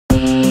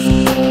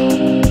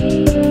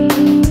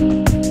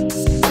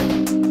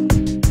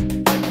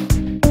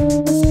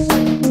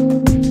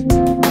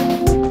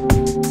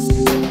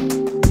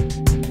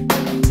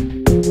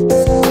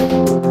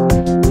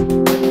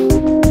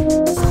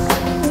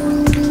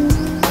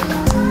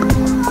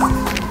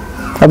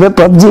अबे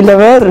PUBG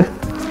lover,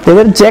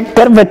 इधर check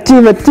कर,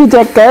 बच्ची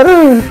चेक कर।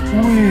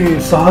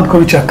 साथ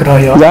कोई चेक रहा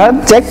यार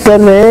चेक कर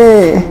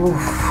रहे।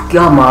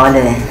 क्या माल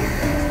है,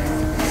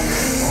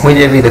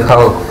 मुझे भी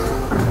दिखाओ।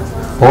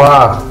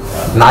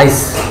 वाह नाइस।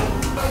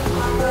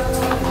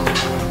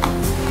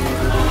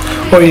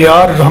 ओ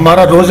यार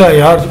हमारा रोजा है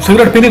यार,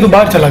 सिगरेट पीने तो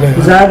बाहर चला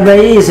गया। जाद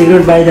भाई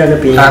सिगरेट बाहर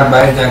जाके पी। यार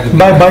बाहर जाके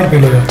बाहर पी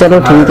लो यार। चलो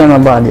ठीक है,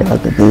 मैं बाहर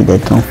जाके पी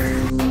देता हूँ।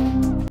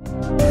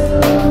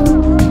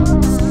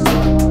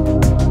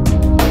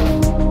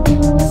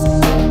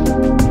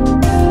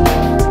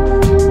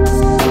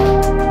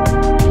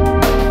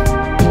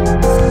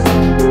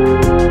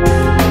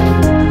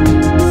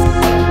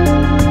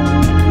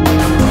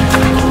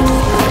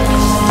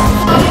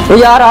 तो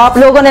यार आप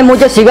लोगों ने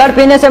मुझे सिगरेट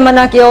पीने से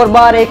मना किया और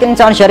बाहर एक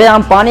इंसान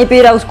शरेआम पानी पी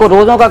रहा है, उसको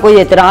रोजों का कोई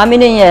एहतराम ही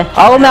नहीं है।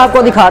 आओ मैं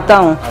आपको दिखाता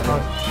हूँ।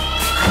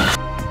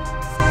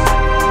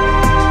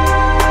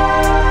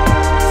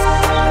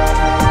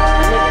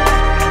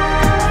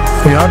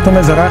 तो यार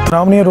तुम्हें जरा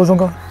एहतराम नहीं है रोजों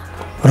का?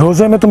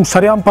 रोजे में तुम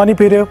सरेआम पानी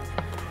पी रहे हो।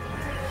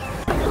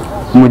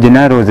 मुझे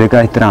ना रोजे का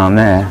एहतराम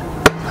है,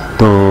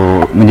 तो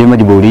मुझे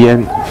मजबूरी है,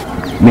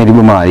 मेरी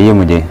बीमारी है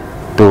मुझे,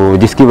 तो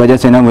जिसकी वजह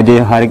से ना मुझे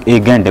हर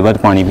 1 घंटे बाद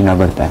पानी पीना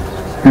पड़ता है,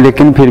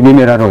 लेकिन फिर भी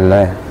मेरा रोजा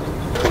है।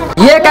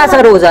 ये कैसा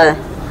रोजा है?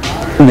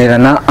 मेरा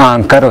ना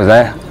आंख का रोजा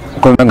है,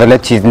 कोई मैं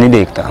गलत चीज नहीं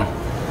देखता।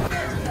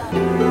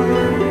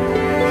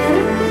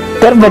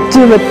 कर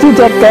बच्ची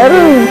चेक कर।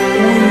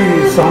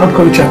 साथ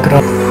कोई चेक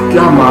रहा।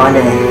 क्या माल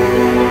है।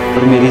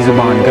 और मेरी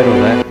जुबान का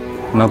रोजा है,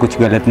 मैं कुछ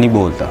गलत नहीं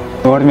बोलता।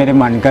 और मेरे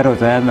मन का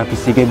रोजा है, मैं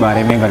किसी के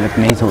बारे में गलत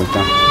नहीं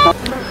सोचता।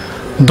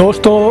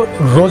 दोस्तों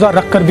रोज़ा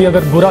रख कर भी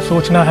अगर बुरा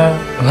सोचना है,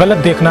 गलत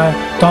देखना है,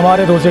 तो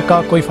हमारे रोज़े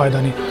का कोई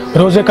फ़ायदा नहीं।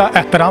 रोज़े का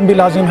एहतराम भी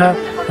लाजिम है,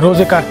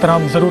 रोज़े का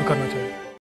एहतराम ज़रूर करना चाहिए।